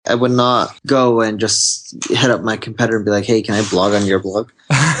I would not go and just hit up my competitor and be like, hey, can I blog on your blog?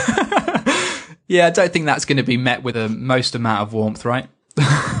 Yeah, I don't think that's going to be met with the most amount of warmth, right?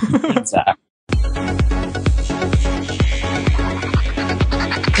 Exactly.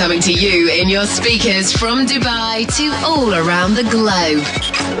 Coming to you in your speakers from Dubai to all around the globe.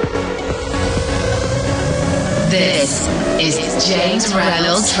 This is James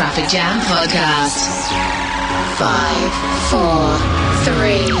Reynolds Traffic Jam Podcast. 5, 4,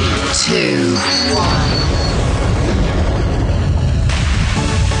 3, 2, 1.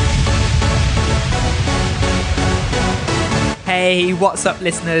 Hey, what's up,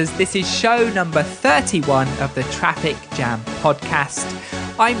 listeners? This is show number 31 of the Traffic Jam Podcast.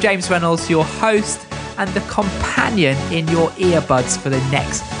 I'm James Reynolds, your host and the companion in your earbuds for the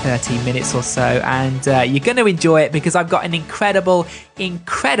next 30 minutes or so. And you're going to enjoy it because I've got an incredible,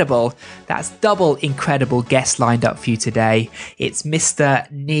 that's double incredible guest lined up for you today. It's Mr.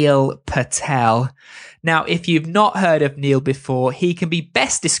 Neil Patel. Now, if you've not heard of Neil before, he can be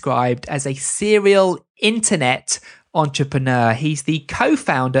best described as a serial internet entrepreneur. He's the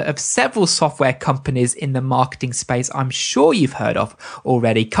co-founder of several software companies in the marketing space I'm sure you've heard of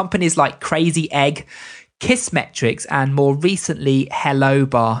already. Companies like Crazy Egg, Kissmetrics, and more recently, Hello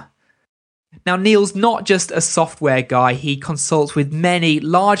Bar. Now, Neil's not just a software guy. He consults with many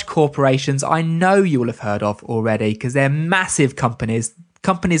large corporations I know you'll have heard of already because they're massive companies.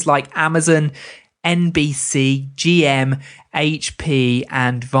 Companies like Amazon, NBC, GM, HP,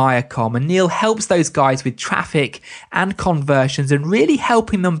 and Viacom. And Neil helps those guys with traffic and conversions and really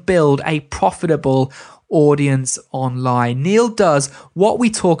helping them build a profitable audience online. Neil does what we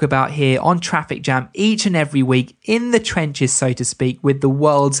talk about here on Traffic Jam each and every week in the trenches, so to speak, with the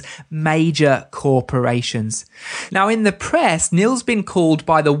world's major corporations. Now, in the press, Neil's been called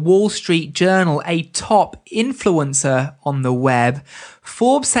by the Wall Street Journal a top influencer on the web.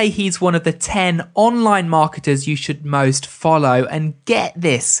 Forbes say he's one of the 10 online marketers you should most follow. And get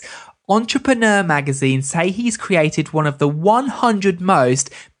this, Entrepreneur magazine say he's created one of the 100 most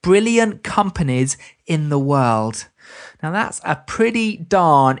brilliant companies in the world. Now, that's a pretty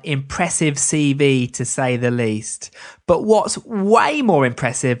darn impressive CV, to say the least. But what's way more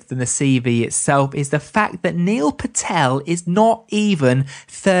impressive than the CV itself is the fact that Neil Patel is not even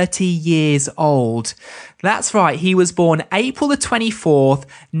 30 years old. That's right, he was born April the 24th,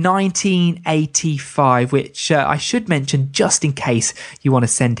 1985, which I should mention just in case you want to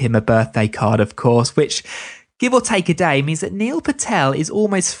send him a birthday card, of course, which, give or take a day, means that Neil Patel is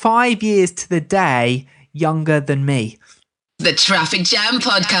almost 5 years to the day younger than me. The Traffic Jam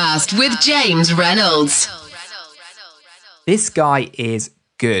Podcast with James Reynolds. This guy is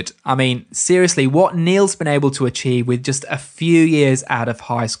good. I mean, seriously, what Neil's been able to achieve with just a few years out of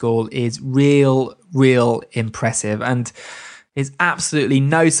high school is real impressive. And it's absolutely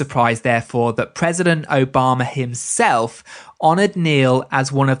no surprise, therefore, that President Obama himself honored Neil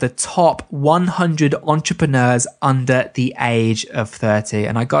as one of the top 100 entrepreneurs under the age of 30.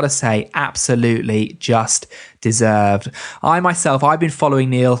 And I gotta say, absolutely just deserved. I've been following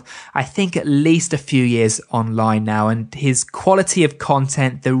Neil, I think at least a few years online now, and his quality of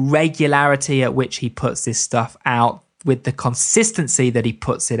content, the regularity at which he puts this stuff out, with the consistency that he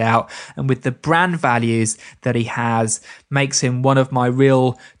puts it out and with the brand values that he has, makes him one of my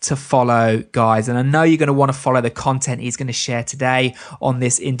real to follow guys. And I know you're going to want to follow the content he's going to share today on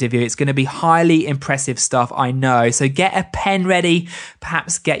this interview. It's going to be highly impressive stuff, I know. So get a pen ready,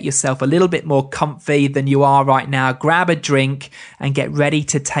 perhaps get yourself a little bit more comfy than you are right now. Grab a drink and get ready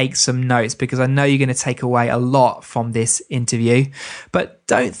to take some notes because I know you're going to take away a lot from this interview. But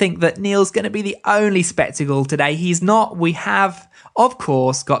don't think that Neil's going to be the only spectacle today. He's not. We have, of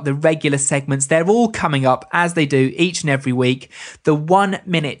course, got the regular segments. They're all coming up as they do each and every week. The 1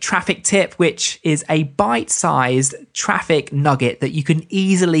 minute traffic tip, which is a bite-sized traffic nugget that you can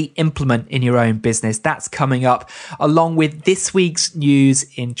easily implement in your own business. That's coming up along with this week's news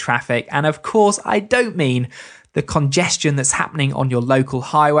in traffic. And of course, I don't mean the congestion that's happening on your local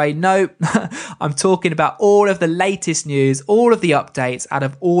highway. No, I'm talking about all of the latest news, all of the updates out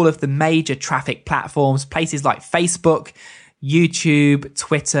of all of the major traffic platforms, places like Facebook, YouTube,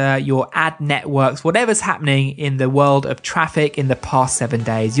 Twitter, your ad networks, whatever's happening in the world of traffic in the past 7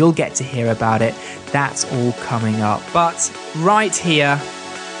 days. You'll get to hear about it. That's all coming up. But right here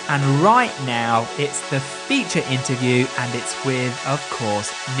and right now, it's the feature interview, and it's with, of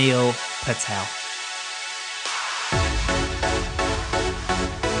course, Neil Patel.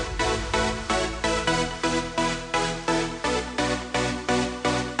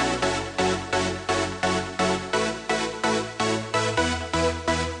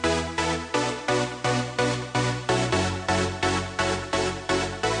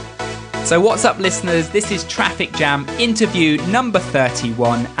 So what's up, listeners? This is Traffic Jam interview number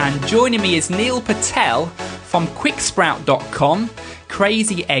 31, and joining me is Neil Patel from quicksprout.com,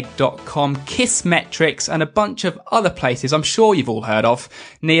 crazyegg.com, Kissmetrics, and a bunch of other places I'm sure you've all heard of.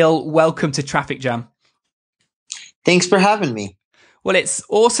 Neil, welcome to Traffic Jam. Thanks for having me. Well, it's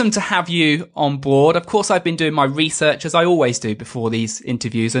awesome to have you on board. Of course, I've been doing my research, as I always do before these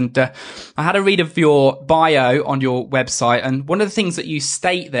interviews, and I had a read of your bio on your website, and one of the things that you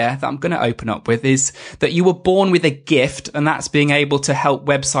state there that I'm going to open up with is that you were born with a gift, and that's being able to help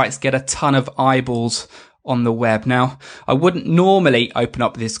websites get a ton of eyeballs on the web. Now, I wouldn't normally open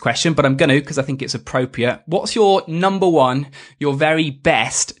up this question, but I'm going to because I think it's appropriate. What's your number one, your very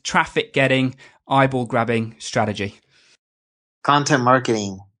best traffic getting, eyeball grabbing strategy? Content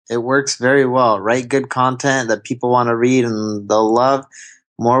marketing. It works very well. Write good content that people want to read and they'll love.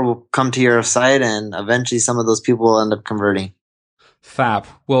 More will come to your site, and eventually some of those people will end up converting. Fab.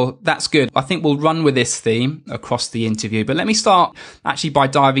 Well, that's good. I think we'll run with this theme across the interview, but let me start actually by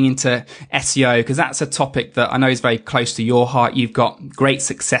diving into SEO, because that's a topic that I know is very close to your heart. You've got great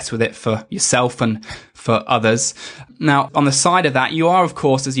success with it for yourself and for others. Now, on the side of that, you are, of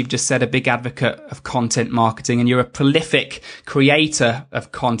course, as you've just said, a big advocate of content marketing, and you're a prolific creator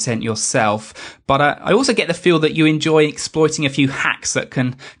of content yourself. But I also get the feel that you enjoy exploiting a few hacks that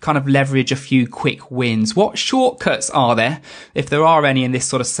can kind of leverage a few quick wins. What shortcuts are there, if there are any in this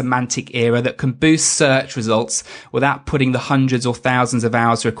sort of semantic era, that can boost search results without putting the hundreds or thousands of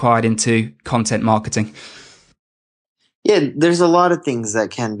hours required into content marketing? Yeah, there's a lot of things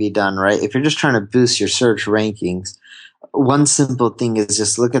that can be done, right? If you're just trying to boost your search rankings, one simple thing is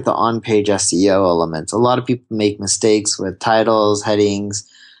just look at the on-page SEO elements. A lot of people make mistakes with titles, headings,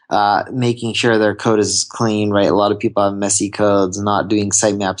 making sure their code is clean, right? A lot of people have messy codes, not doing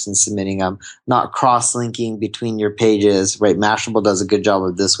sitemaps and submitting them, not cross-linking between your pages, right? Mashable does a good job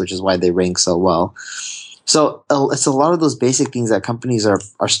of this, which is why they rank so well. So it's a lot of those basic things that companies are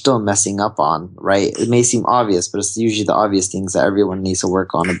still messing up on, right? It may seem obvious, but it's usually the obvious things that everyone needs to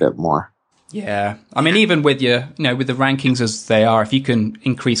work on a bit more. Yeah. I mean, even with with the rankings as they are, if you can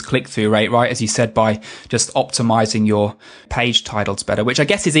increase click-through rate, right, as you said, by just optimizing your page titles better, which I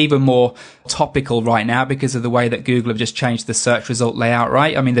guess is even more topical right now because of the way that Google have just changed the search result layout,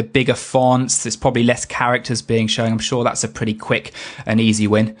 right? I mean, the bigger fonts, there's probably less characters being shown. I'm sure that's a pretty quick and easy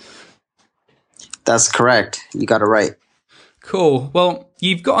win. That's correct. You got it right. Cool. Well,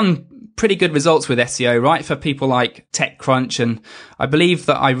 you've gotten pretty good results with SEO, right? For people like TechCrunch. And I believe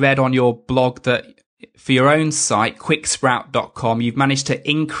that I read on your blog that for your own site, quicksprout.com, you've managed to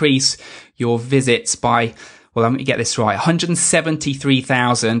increase your visits by, well, let me get this right,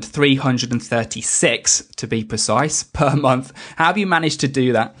 173,336 to be precise per month. How have you managed to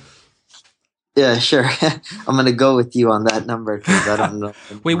do that? Yeah, sure. I'm going to go with you on that number because I don't know.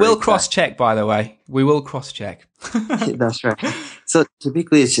 We will cross-check, by the way. We will cross-check. That's right. So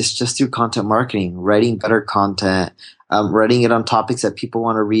typically it's just through content marketing, writing better content, writing it on topics that people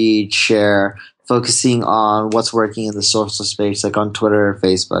want to read, share, focusing on what's working in the social space, like on Twitter or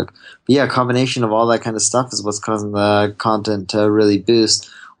Facebook. But yeah, a combination of all that kind of stuff is what's causing the content to really boost.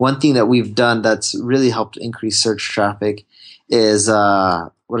 One thing that we've done that's really helped increase search traffic is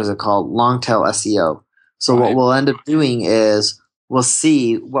what is it called? Long tail SEO. So What we'll end up doing is we'll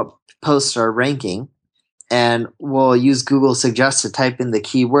see what posts are ranking, and we'll use Google Suggest to type in the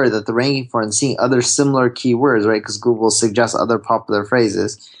keyword that they're ranking for and seeing other similar keywords, right? Because Google will suggest other popular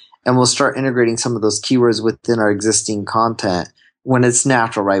phrases, and we'll start integrating some of those keywords within our existing content when it's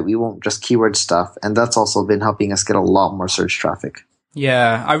natural, right? We won't just keyword stuff, and that's also been helping us get a lot more search traffic.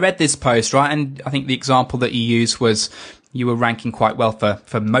 Yeah, I read this post, right? And I think the example that you used was you were ranking quite well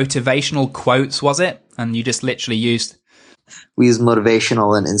for motivational quotes, was it? And you just literally used... We use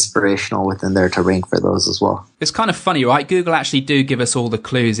motivational and inspirational within there to rank for those as well. It's kind of funny, right? Google actually do give us all the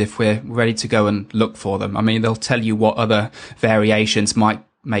clues if we're ready to go and look for them. I mean, they'll tell you what other variations might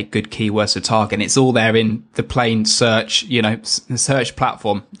make good keywords to target. And it's all there in the plain search, search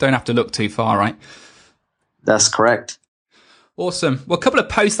platform. Don't have to look too far, right? That's correct. Awesome. Well, a couple of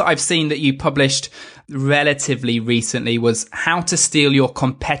posts that I've seen that you published relatively recently was how to steal your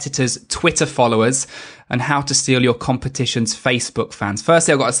competitors' Twitter followers and how to steal your competition's Facebook fans.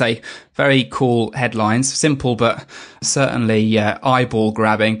 Firstly, I've got to say, very cool headlines. Simple, but certainly eyeball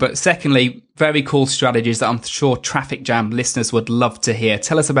grabbing. But secondly, very cool strategies that I'm sure Traffic Jam listeners would love to hear.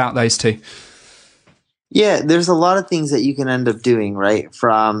 Tell us about those two. Yeah, there's a lot of things that you can end up doing, right?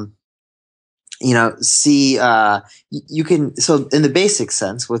 From you can, so in the basic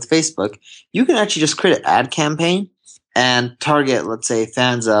sense with Facebook, you can actually just create an ad campaign and target, let's say,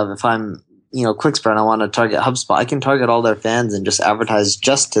 fans of, if I'm, Quicksprout, I want to target HubSpot, I can target all their fans and just advertise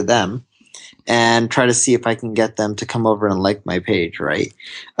just to them. and try to see if I can get them to come over and like my page, right?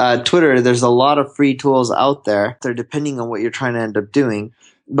 Twitter, there's a lot of free tools out there. They're depending on what you're trying to end up doing.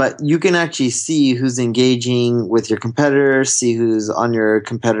 But you can actually see who's engaging with your competitors, see who's on your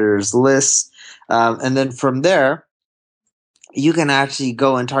competitors' list. And then from there, you can actually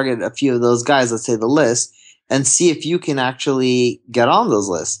go and target a few of those guys, let's say the list, and see if you can actually get on those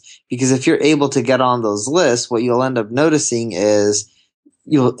lists. Because if you're able to get on those lists, what you'll end up noticing is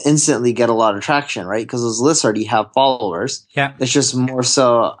you'll instantly get a lot of traction, right? Because those lists already have followers. Yeah. It's just more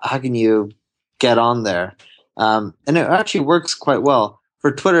so how can you get on there? And it actually works quite well.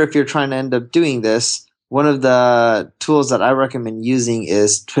 For Twitter, if you're trying to end up doing this, one of the tools that I recommend using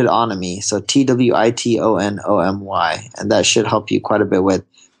is Twitonomy. So Twitonomy. And that should help you quite a bit with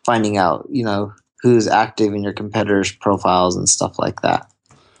finding out, who's active in your competitors' profiles and stuff like that.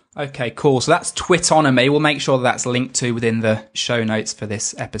 Okay, cool. So that's Twitonomy. We'll make sure that's linked to within the show notes for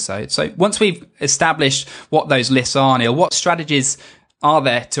this episode. So once we've established what those lists are, Neil, what strategies are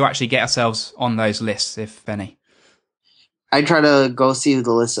there to actually get ourselves on those lists, if any? I try to go see who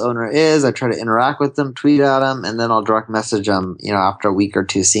the list owner is. I try to interact with them, tweet at them, and then I'll direct message them, after a week or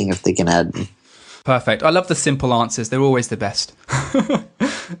two, seeing if they can add me. Perfect. I love the simple answers. They're always the best.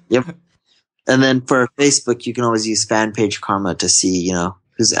 Yep. And then for Facebook, you can always use fan page karma to see,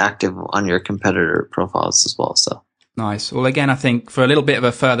 who's active on your competitor profiles as well. So nice. Well, again, I think for a little bit of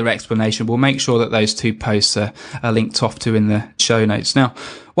a further explanation, we'll make sure that those two posts are linked off to in the show notes. Now,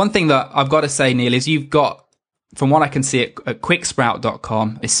 one thing that I've got to say, Neil, is you've got, from what I can see at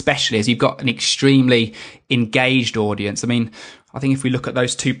quicksprout.com, especially, is you've got an extremely engaged audience. I mean, I think if we look at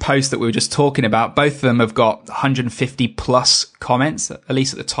those two posts that we were just talking about, both of them have got 150 plus comments, at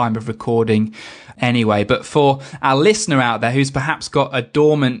least at the time of recording anyway. But for our listener out there who's perhaps got a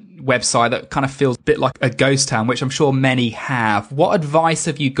dormant website that kind of feels a bit like a ghost town, which I'm sure many have, what advice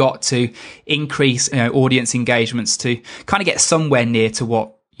have you got to increase audience engagements to kind of get somewhere near to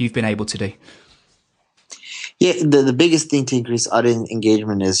what you've been able to do? Yeah, the biggest thing to increase audience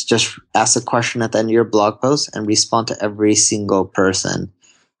engagement is just ask a question at the end of your blog post and respond to every single person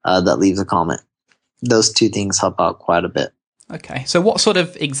that leaves a comment. Those two things help out quite a bit. Okay. So what sort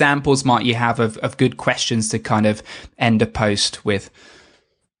of examples might you have of good questions to kind of end a post with?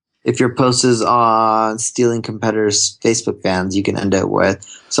 If your post is on stealing competitors' Facebook fans, you can end it with,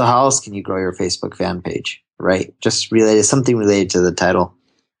 so how else can you grow your Facebook fan page, right? Just something related to the title.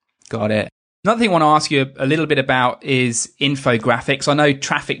 Got it. Another thing I want to ask you a little bit about is infographics. I know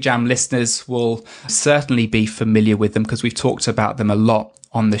Traffic Jam listeners will certainly be familiar with them because we've talked about them a lot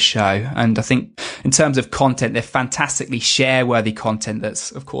on the show. And I think in terms of content, they're fantastically share-worthy content that's,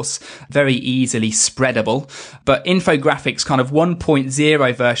 of course, very easily spreadable. But infographics kind of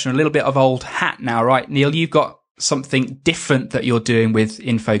 1.0 version, a little bit of old hat now, right? Neil, you've got something different that you're doing with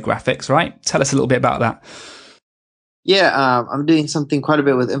infographics, right? Tell us a little bit about that. Yeah, I'm doing something quite a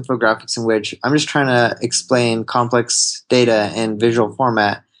bit with infographics in which I'm just trying to explain complex data in visual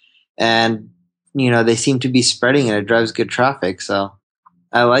format. And, they seem to be spreading and it drives good traffic. So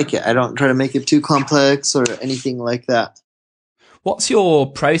I like it. I don't try to make it too complex or anything like that. What's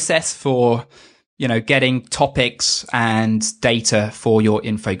your process for, getting topics and data for your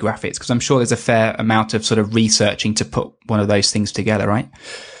infographics? Because I'm sure there's a fair amount of sort of researching to put one of those things together, right?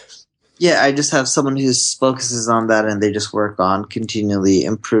 Yeah, I just have someone who focuses on that and they just work on continually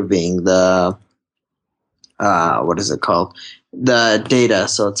improving the, the data.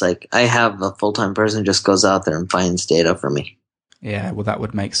 So it's like I have a full-time person who just goes out there and finds data for me. Yeah, well, that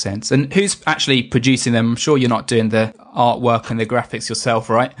would make sense. And who's actually producing them? I'm sure you're not doing the artwork and the graphics yourself,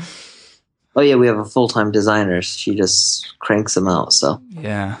 right? Oh, yeah, we have a full-time designer. She just cranks them out, so.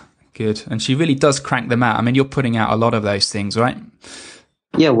 Yeah, good. And she really does crank them out. I mean, you're putting out a lot of those things, right?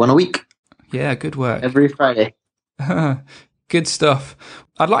 Yeah, one a week. Yeah, good work. Every Friday. Good stuff.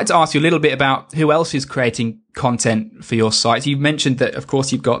 I'd like to ask you a little bit about who else is creating content for your site. You mentioned that, of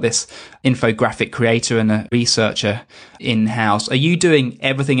course, you've got this infographic creator and a researcher in-house. Are you doing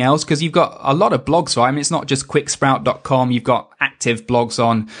everything else? Because you've got a lot of blogs, right? I mean, it's not just quicksprout.com. You've got active blogs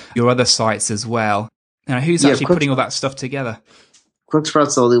on your other sites as well. Who's actually putting all that stuff together?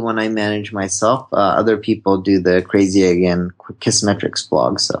 Quicksprout's the only one I manage myself. Other people do the Crazy Again Kissmetrics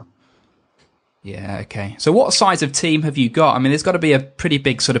blog, so. Yeah, okay. So what size of team have you got? I mean, there's got to be a pretty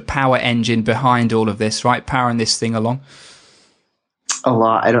big sort of power engine behind all of this, right? Powering this thing along. A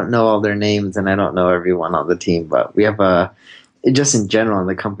lot. I don't know all their names and I don't know everyone on the team, but we have just in general in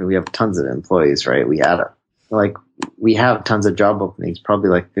the company, we have tons of employees, right? We have tons of job openings, probably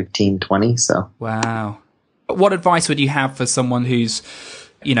like 15, 20. So. Wow. What advice would you have for someone who's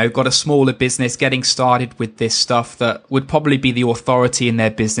got a smaller business getting started with this stuff that would probably be the authority in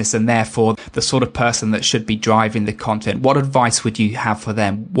their business and therefore the sort of person that should be driving the content, what advice would you have for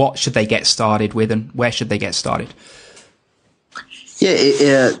them? What should they get started with and where should they get started?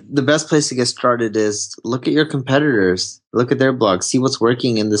 Yeah, the best place to get started is look at your competitors, look at their blogs, see what's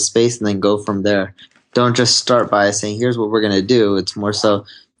working in the space, and then go from there. Don't just start by saying, here's what we're going to do. It's more so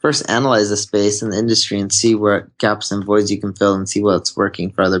first analyze the space and the industry and see where gaps and voids you can fill and see what's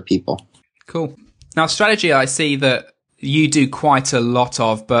working for other people. Cool. Now, strategy, I see that you do quite a lot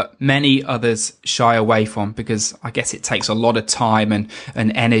of, but many others shy away from because I guess it takes a lot of time and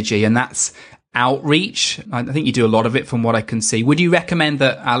energy, and that's outreach. I think you do a lot of it from what I can see. Would you recommend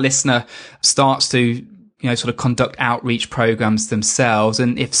that our listener starts to sort of conduct outreach programs themselves?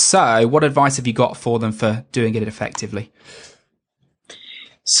 And if so, what advice have you got for them for doing it effectively?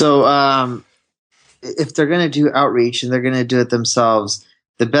 So if they're going to do outreach and they're going to do it themselves,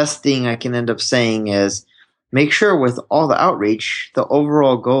 the best thing I can end up saying is make sure with all the outreach, the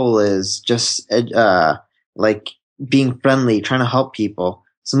overall goal is just like being friendly, trying to help people.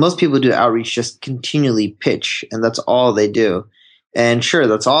 So most people do outreach just continually pitch, and that's all they do. And sure,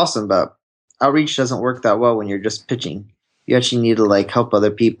 that's awesome, but outreach doesn't work that well when you're just pitching. You actually need to like help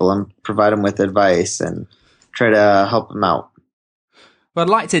other people and provide them with advice and try to help them out. Well, I'd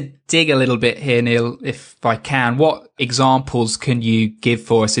like to dig a little bit here, Neil, if I can. What examples can you give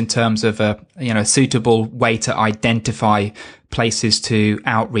for us in terms of a suitable way to identify places to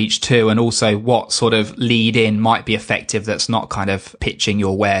outreach to, and also what sort of lead in might be effective that's not kind of pitching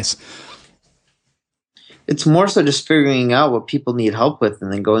your wares? It's more so just figuring out what people need help with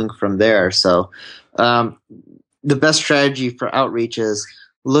and then going from there. So the best strategy for outreach is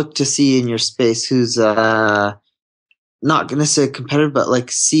look to see in your space who's not going to say competitive, but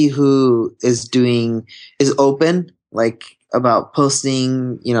like see who is open, like about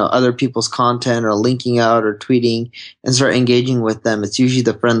posting, other people's content or linking out or tweeting, and start engaging with them. It's usually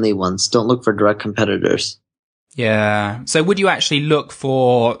the friendly ones. Don't look for direct competitors. Yeah. So would you actually look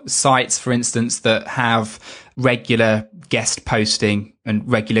for sites, for instance, that have regular guest posting and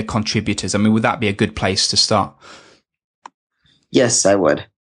regular contributors? I mean, would that be a good place to start? Yes, I would.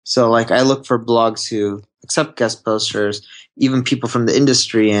 So like I look for blogs who accept guest posters, even people from the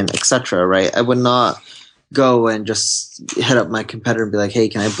industry and etc. Right? I would not go and just hit up my competitor and be like, hey,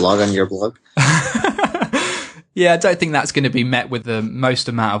 can I blog on your blog? Yeah, I don't think that's going to be met with the most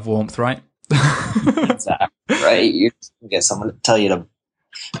amount of warmth, right? Exactly. Right? You get someone to tell you to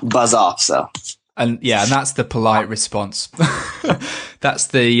buzz off. So. And that's the polite response. That's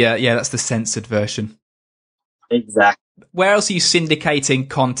the censored version. Exactly. Where else are you syndicating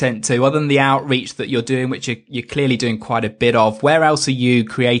content to, other than the outreach that you're doing, which you're clearly doing quite a bit of? Where else are you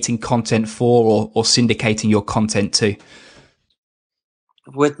creating content for or syndicating your content to?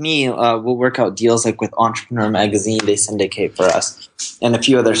 With me, we'll work out deals like with Entrepreneur Magazine, they syndicate for us, and a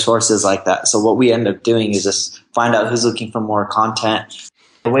few other sources like that. So what we end up doing is just find out who's looking for more content.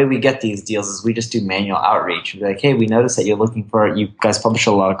 The way we get these deals is we just do manual outreach. We're like, hey, we noticed that you guys publish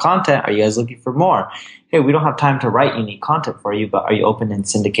a lot of content. Are you guys looking for more? Hey, we don't have time to write unique content for you, but are you open in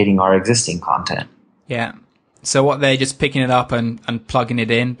syndicating our existing content? Yeah. So what, they're just picking it up and plugging it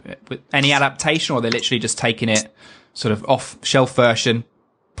in with any adaptation, or they're literally just taking it sort of off shelf version,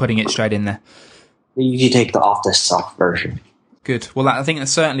 putting it straight in there? We usually take the off-the-shelf version. Good. Well, I think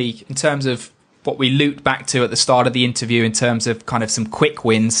that's certainly, in terms of what we looped back to at the start of the interview in terms of kind of some quick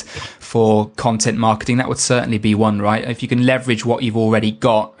wins for content marketing, that would certainly be one, right? If you can leverage what you've already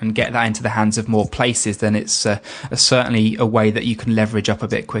got and get that into the hands of more places, then it's certainly a way that you can leverage up a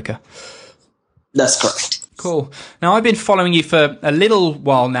bit quicker. That's correct. Cool. Now, I've been following you for a little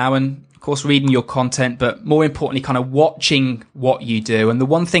while now, and of course reading your content, but more importantly kind of watching what you do. And the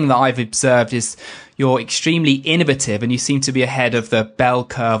one thing that I've observed is you're extremely innovative and you seem to be ahead of the bell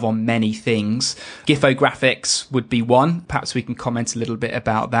curve on many things. Infographics would be one. Perhaps we can comment a little bit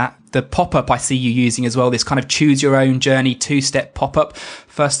about that. The pop-up I see you using as well, this kind of choose your own journey, 2-step pop-up.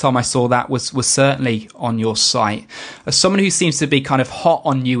 First time I saw that was certainly on your site. As someone who seems to be kind of hot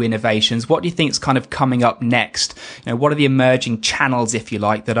on new innovations, what do you think is kind of coming up next? What are the emerging channels, if you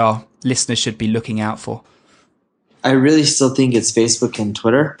like, that our listeners should be looking out for? I really still think it's Facebook and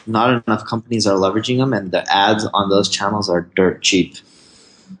Twitter. Not enough companies are leveraging them, and the ads on those channels are dirt cheap.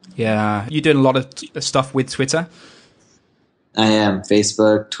 Yeah. You're doing a lot of stuff with Twitter? I am.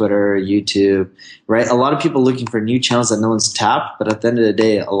 Facebook, Twitter, YouTube, right? A lot of people looking for new channels that no one's tapped, but at the end of the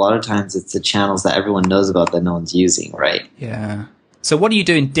day, a lot of times it's the channels that everyone knows about that no one's using, right? Yeah. So what are you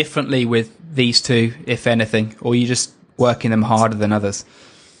doing differently with these two, if anything? Or are you just working them harder than others?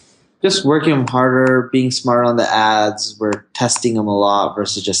 Just working them harder, being smart on the ads. We're testing them a lot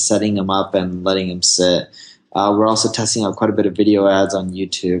versus just setting them up and letting them sit. We're also testing out quite a bit of video ads on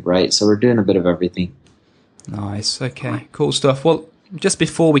YouTube, right? So we're doing a bit of everything. Nice. Okay, cool stuff. Well, just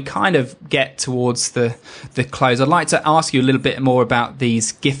before we kind of get towards the close, I'd like to ask you a little bit more about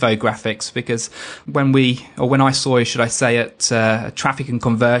these Infographics, because when I saw you, should I say, at a traffic and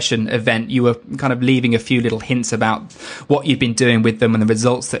conversion event, you were kind of leaving a few little hints about what you've been doing with them and the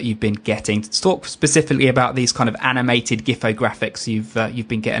results that you've been getting. To talk specifically about these kind of animated Infographics you've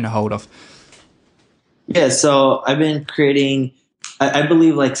been getting a hold of. Yeah, so I've been creating. I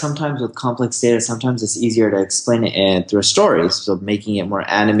believe, like, sometimes with complex data, sometimes it's easier to explain it through stories. So making it more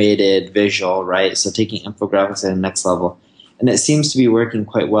animated, visual, right? So taking infographics at the next level. And it seems to be working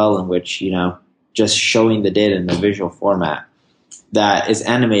quite well, in which, just showing the data in a visual format that is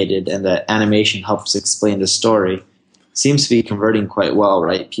animated and the animation helps explain the story seems to be converting quite well,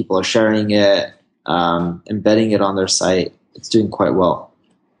 right? People are sharing it, embedding it on their site. It's doing quite well.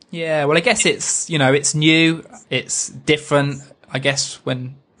 Yeah, well, I guess it's new, it's different. I guess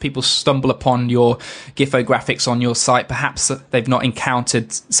when people stumble upon your Infographics on your site, perhaps they've not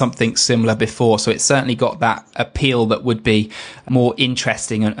encountered something similar before. So it's certainly got that appeal that would be more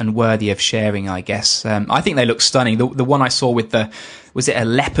interesting and worthy of sharing, I guess. I think they look stunning. The one I saw with was it a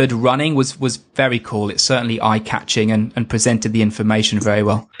leopard running was very cool. It's certainly eye-catching and presented the information very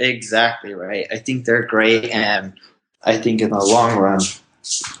well. Exactly right. I think they're great, and I think in the long run,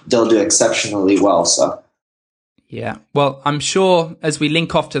 they'll do exceptionally well. So. Yeah, well, I'm sure as we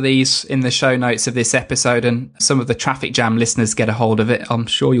link off to these in the show notes of this episode and some of the Traffic Jam listeners get a hold of it, I'm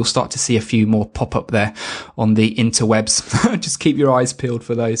sure you'll start to see a few more pop up there on the interwebs. Just keep your eyes peeled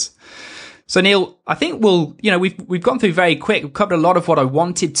for those. So Neil, I think we've gone through very quick. We've covered a lot of what I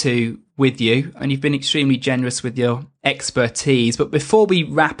wanted to with you, and you've been extremely generous with your expertise. But before we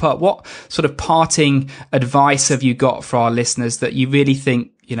wrap up, what sort of parting advice have you got for our listeners that you really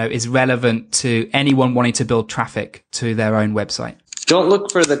think is relevant to anyone wanting to build traffic to their own website? Don't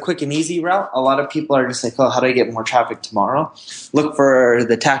look for the quick and easy route. A lot of people are just like, oh, how do I get more traffic tomorrow? Look for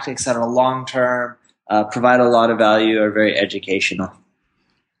the tactics that are long term, provide a lot of value, are very educational.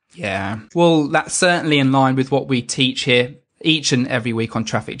 Yeah, well, that's certainly in line with what we teach here each and every week on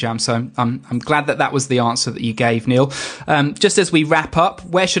Traffic Jam. So I'm glad that was the answer that you gave, Neil. Just as we wrap up,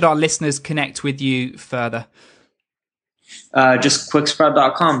 where should our listeners connect with you further? Just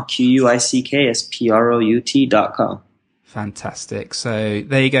quicksprout.com, QUICKSPROUT.com. Fantastic. So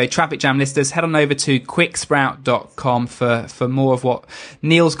there you go. Traffic Jam listeners, head on over to quicksprout.com for more of what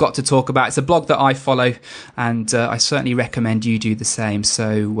Neil's got to talk about. It's a blog that I follow, and I certainly recommend you do the same.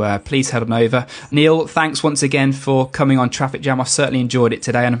 So please head on over. Neil, thanks once again for coming on Traffic Jam. I've certainly enjoyed it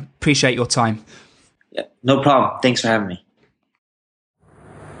today and appreciate your time. Yeah, no problem. Thanks for having me.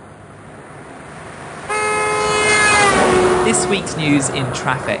 This week's news in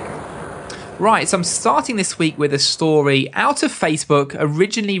traffic. Right, so I'm starting this week with a story out of Facebook,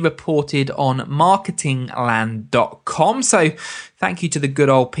 originally reported on marketingland.com. So thank you to the good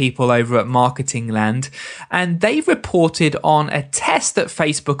old people over at Marketingland. And they've reported on a test that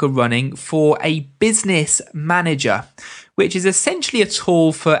Facebook are running for a business manager, which is essentially a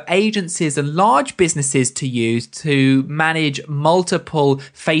tool for agencies and large businesses to use to manage multiple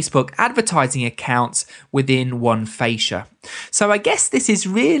Facebook advertising accounts within one fascia. So I guess this is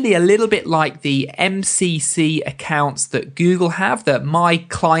really a little bit like the MCC accounts that Google have, that My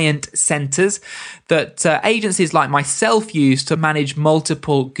Client Centers, that agencies like myself use to manage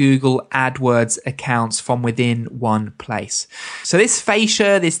multiple Google AdWords accounts from within one place. So this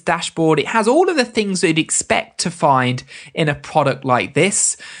fascia, this dashboard, it has all of the things that you'd expect to find in a product like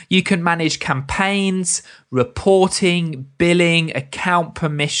this. You can manage campaigns, reporting, billing, account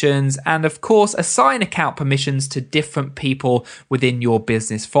permissions, and of course assign account permissions to different people within your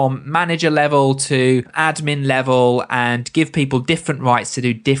business, from manager level to admin level, and give people different rights to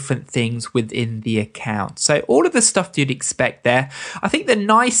do different things within the account. So all of the stuff you'd expect there. I think the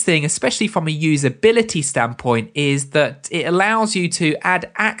nice thing, especially from a usability standpoint, is that it allows you to add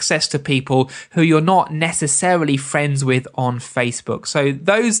access to people who you're not necessarily friends with on Facebook. So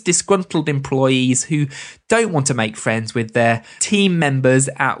those disgruntled employees who don't want to make friends with their team members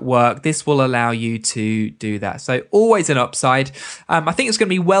at work, this will allow you to do that. So always an upside. I think it's going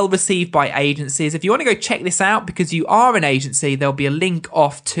to be well received by agencies. If you want to go check this out because you are an agency, there'll be a link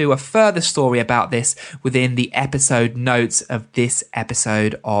off to a further story about this within the episode notes of this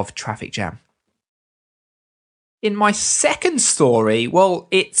episode of Traffic Jam. In my second story, well,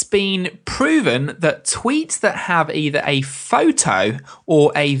 it's been proven that tweets that have either a photo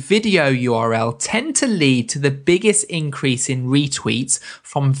or a video URL tend to lead to the biggest increase in retweets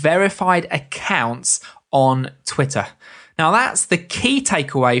from verified accounts on Twitter. Now, that's the key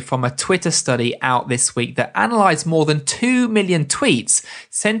takeaway from a Twitter study out this week that analysed more than 2 million tweets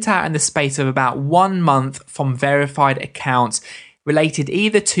sent out in the space of about 1 month from verified accounts related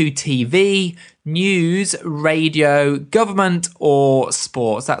either to TV, news, radio, government, or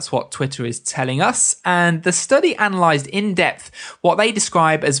sports. That's what Twitter is telling us. And the study analysed in depth what they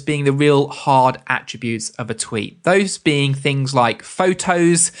describe as being the real hard attributes of a tweet. Those being things like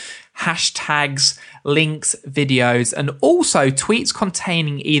photos, hashtags, links, videos, and also tweets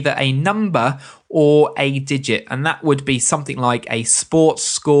containing either a number or a digit. And that would be something like a sports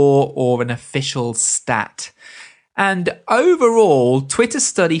score or an official stat. And overall, Twitter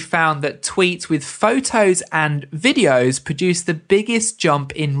study found that tweets with photos and videos produced the biggest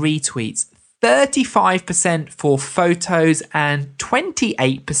jump in retweets, 35% for photos and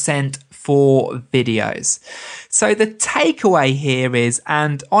 28% for videos. So the takeaway here is,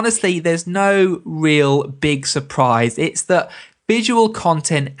 and honestly, there's no real big surprise, it's that visual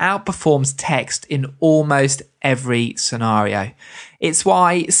content outperforms text in almost every scenario. It's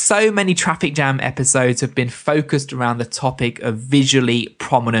why so many Traffic Jam episodes have been focused around the topic of visually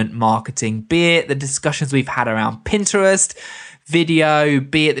prominent marketing, be it the discussions we've had around Pinterest, video,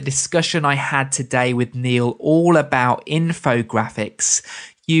 be it the discussion I had today with Neil all about infographics.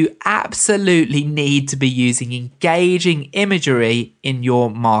 You absolutely need to be using engaging imagery in your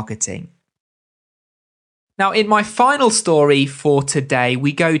marketing. Now, in my final story for today,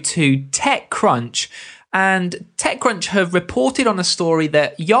 we go to TechCrunch. And TechCrunch have reported on a story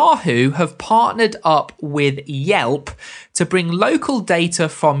that Yahoo have partnered up with Yelp to bring local data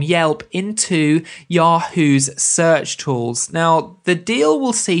from Yelp into Yahoo's search tools. Now, the deal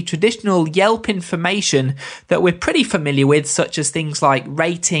will see traditional Yelp information that we're pretty familiar with, such as things like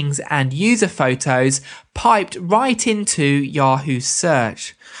ratings and user photos, piped right into Yahoo's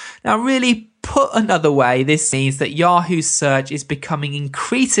search. Now, really, put another way, this means that Yahoo's search is becoming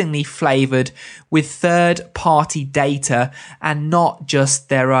increasingly flavored with third-party data and not just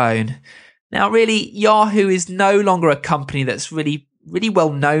their own. Now, really, Yahoo is no longer a company that's really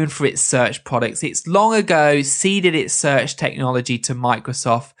well known for its search products. It's long ago ceded its search technology to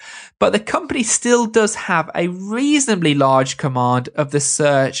Microsoft, but the company still does have a reasonably large command of the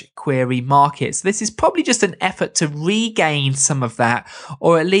search query market. So this is probably just an effort to regain some of that,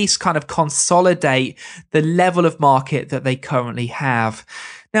 or at least kind of consolidate the level of market that they currently have.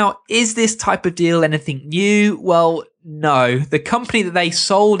 Now, is this type of deal anything new? Well, no. The company that they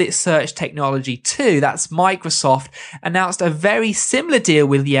sold its search technology to, that's Microsoft, announced a very similar deal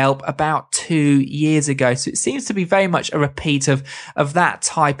with Yelp about 2 years ago. So it seems to be very much a repeat of that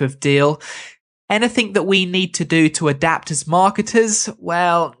type of deal. Anything that we need to do to adapt as marketers?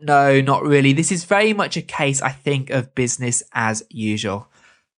 Well, no, not really. This is very much a case, I think, of business as usual.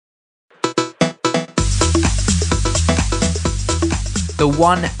 The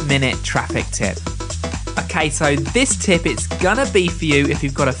 1 minute traffic tip. Okay, so this tip, it's gonna be for you if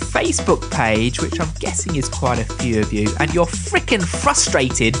you've got a Facebook page, which I'm guessing is quite a few of you, and you're freaking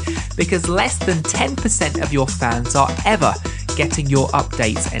frustrated because less than 10% of your fans are ever getting your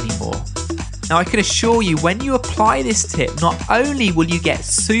updates anymore. Now, I can assure you, when you apply this tip, not only will you get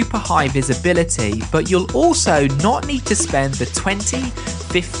super high visibility, but you'll also not need to spend the 20,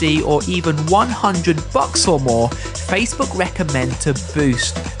 50, or even $100 or more Facebook recommend to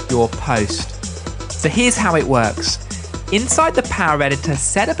boost your post. So here's how it works. Inside the Power Editor,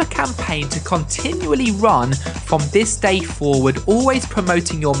 set up a campaign to continually run from this day forward, always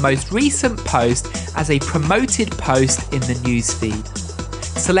promoting your most recent post as a promoted post in the newsfeed.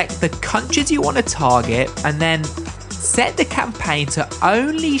 Select the countries you want to target and then set the campaign to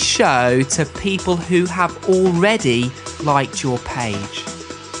only show to people who have already liked your page.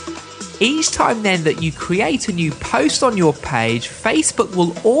 Each time then that you create a new post on your page, Facebook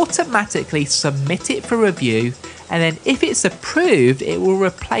will automatically submit it for review, and then if it's approved, it will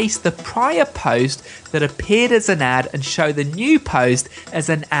replace the prior post that appeared as an ad and show the new post as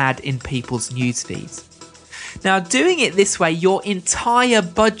an ad in people's newsfeeds. Now, doing it this way, your entire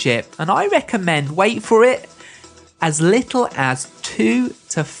budget, and I recommend, wait for it, as little as $2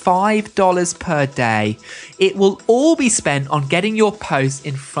 to $5 per day. It will all be spent on getting your posts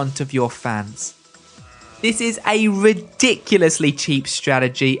in front of your fans. This is a ridiculously cheap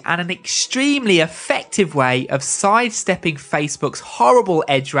strategy and an extremely effective way of sidestepping Facebook's horrible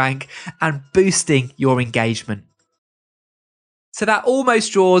edge rank and boosting your engagement. So that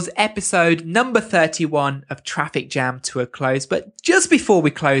almost draws episode number 31 of Traffic Jam to a close. But just before we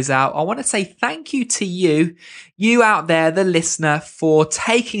close out, I want to say thank you to you out there, the listener, for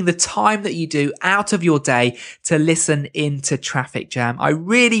taking the time that you do out of your day to listen into Traffic Jam. I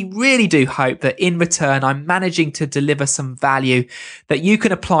really, really do hope that in return, I'm managing to deliver some value that you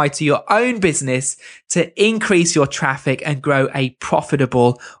can apply to your own business to increase your traffic and grow a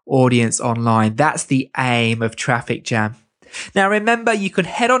profitable audience online. That's the aim of Traffic Jam. Now, remember, you can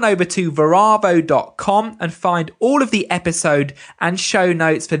head on over to veravo.com and find all of the episode and show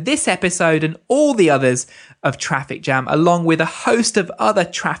notes for this episode and all the others of Traffic Jam, along with a host of other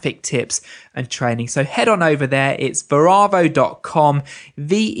traffic tips and training. So head on over there. It's veravo.com,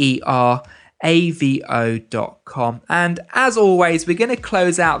 veravo.com. And as always, we're going to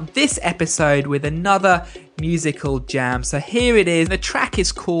close out this episode with another musical jam. So here it is. The track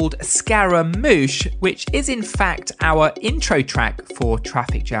is called Scaramouche, which is in fact our intro track for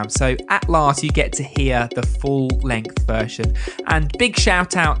Traffic Jam. So at last you get to hear the full length version. And big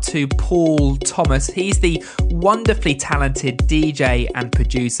shout out to Paul Thomas. He's the wonderfully talented DJ and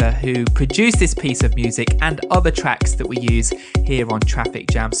producer who produced this piece of music and other tracks that we use here on Traffic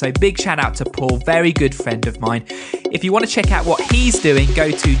Jam. So big shout out to Paul, very good friend of mine. If you want to check out what he's doing,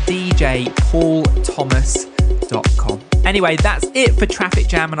 go to djpaulthomas.com. Anyway, that's it for Traffic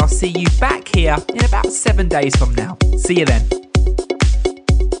Jam, and I'll see you back here in about 7 days from now. See you then.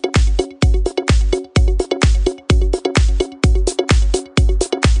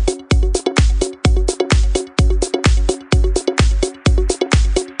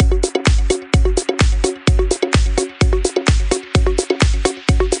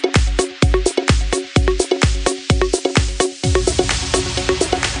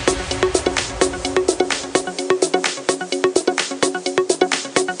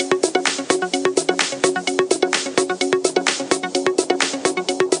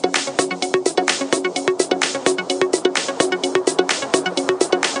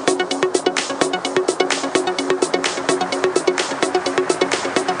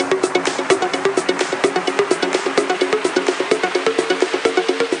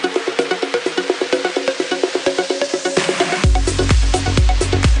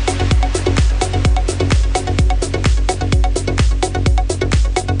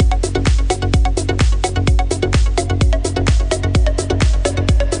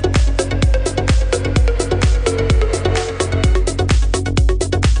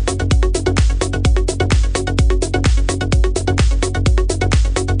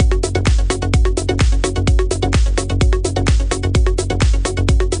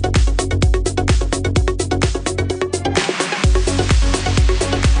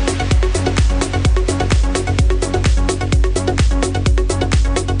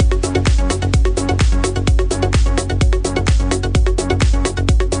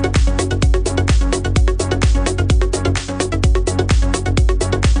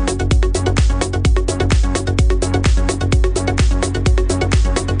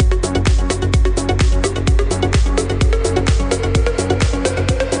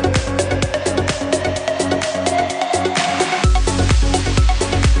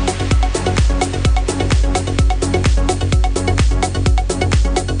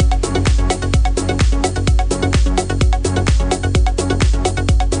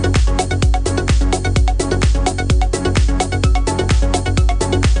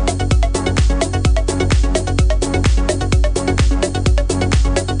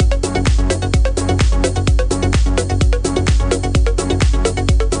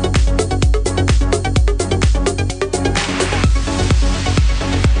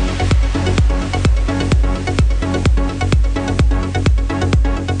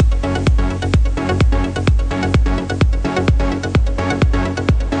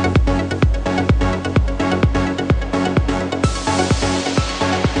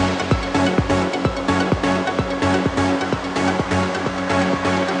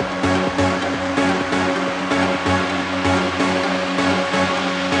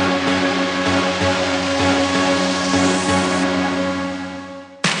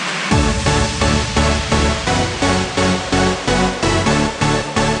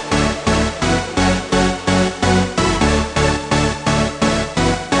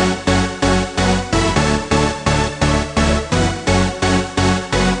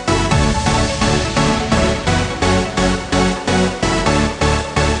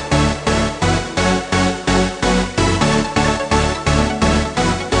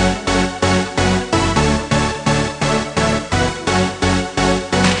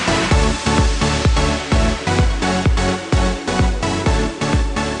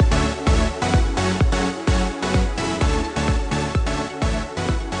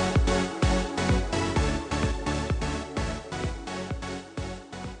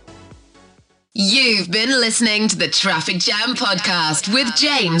 You've been listening to the Traffic Jam podcast with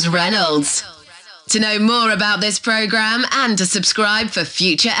James Reynolds. To know more about this program and to subscribe for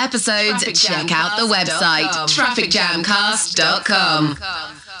future episodes, check out the website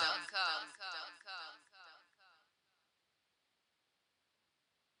trafficjamcast.com.